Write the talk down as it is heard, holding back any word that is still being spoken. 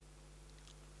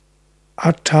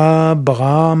Atta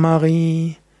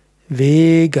Brahmari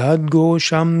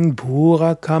Vegadgosham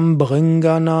Purakam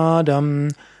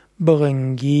Bringanadam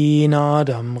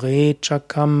Bringinadam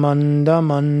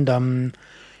Rechakamandamandam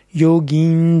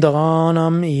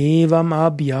Yogindranam evam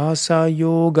abhyasa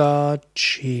yoga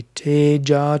chite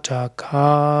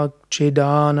jataka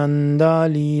chidananda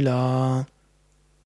lila.